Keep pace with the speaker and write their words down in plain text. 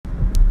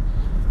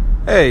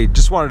Hey,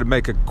 just wanted to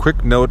make a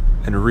quick note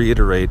and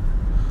reiterate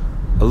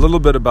a little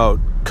bit about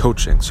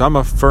coaching. So I'm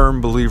a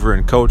firm believer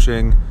in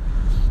coaching.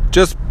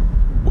 Just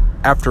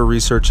after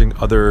researching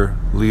other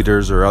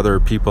leaders or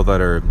other people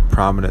that are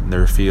prominent in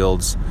their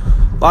fields,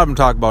 a lot of them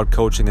talk about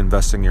coaching,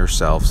 investing in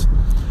yourselves.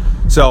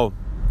 So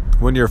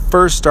when you're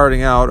first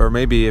starting out, or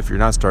maybe if you're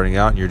not starting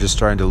out and you're just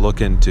trying to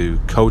look into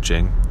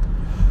coaching,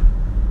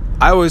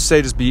 I always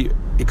say just be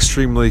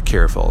extremely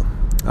careful.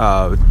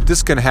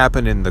 This can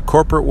happen in the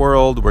corporate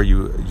world where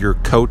your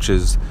coach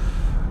is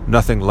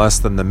nothing less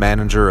than the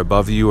manager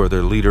above you or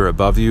the leader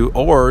above you,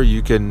 or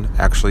you can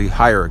actually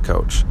hire a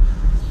coach.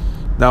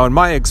 Now, in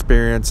my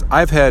experience,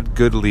 I've had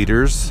good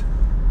leaders,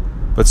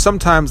 but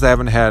sometimes I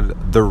haven't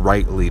had the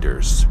right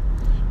leaders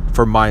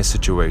for my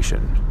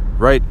situation,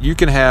 right? You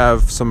can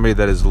have somebody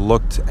that is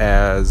looked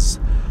as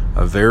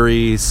a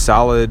very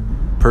solid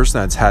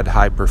person that's had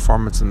high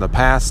performance in the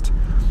past,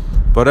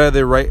 but are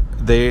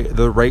they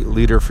the right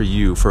leader for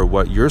you, for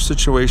what your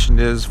situation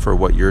is, for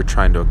what you're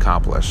trying to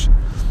accomplish?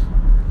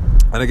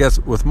 And I guess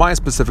with my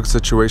specific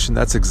situation,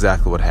 that's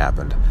exactly what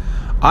happened.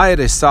 I had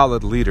a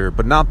solid leader,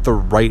 but not the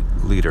right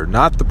leader,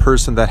 not the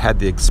person that had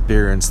the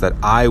experience that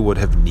I would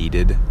have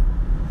needed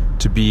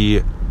to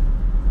be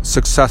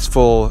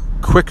successful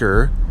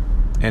quicker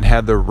and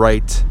had the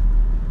right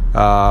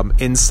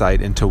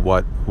insight into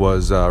what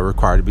was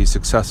required to be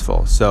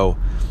successful. So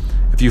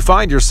if you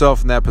find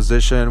yourself in that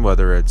position,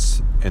 whether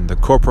it's in the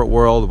corporate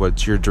world, whether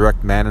it's your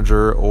direct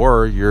manager,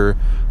 or you're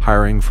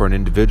hiring for an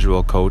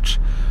individual coach,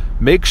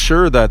 make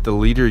sure that the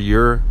leader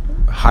you're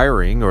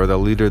hiring or the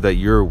leader that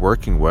you're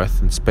working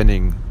with and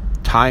spending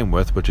time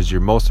with, which is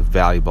your most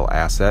valuable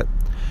asset,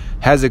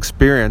 has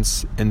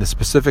experience in the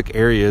specific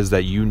areas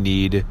that you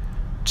need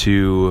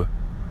to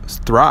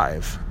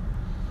thrive.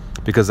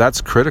 Because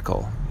that's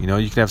critical. You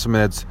can have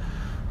somebody that's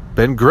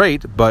been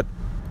great, but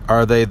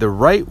are they the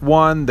right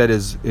one that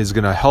is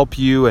going to help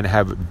you and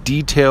have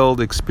detailed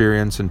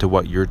experience into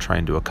what you're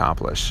trying to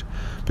accomplish?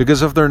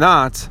 Because if they're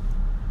not,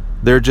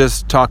 they're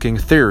just talking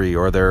theory,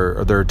 or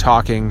they're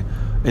talking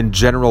in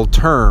general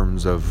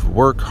terms of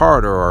work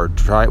harder, or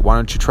why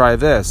don't you try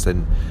this,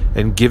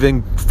 and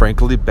giving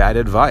frankly bad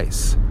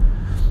advice.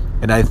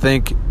 And I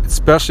think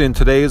especially in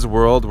today's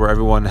world where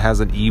everyone has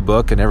an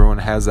ebook and everyone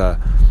has a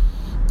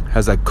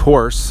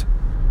course,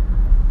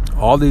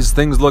 all these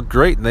things look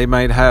great and they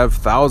might have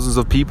thousands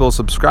of people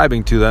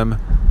subscribing to them,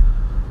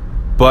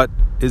 but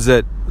is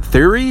it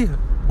theory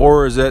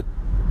or is it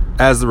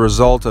as the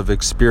result of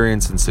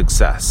experience and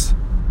success?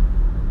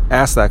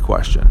 Ask that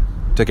question.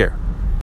 Take care.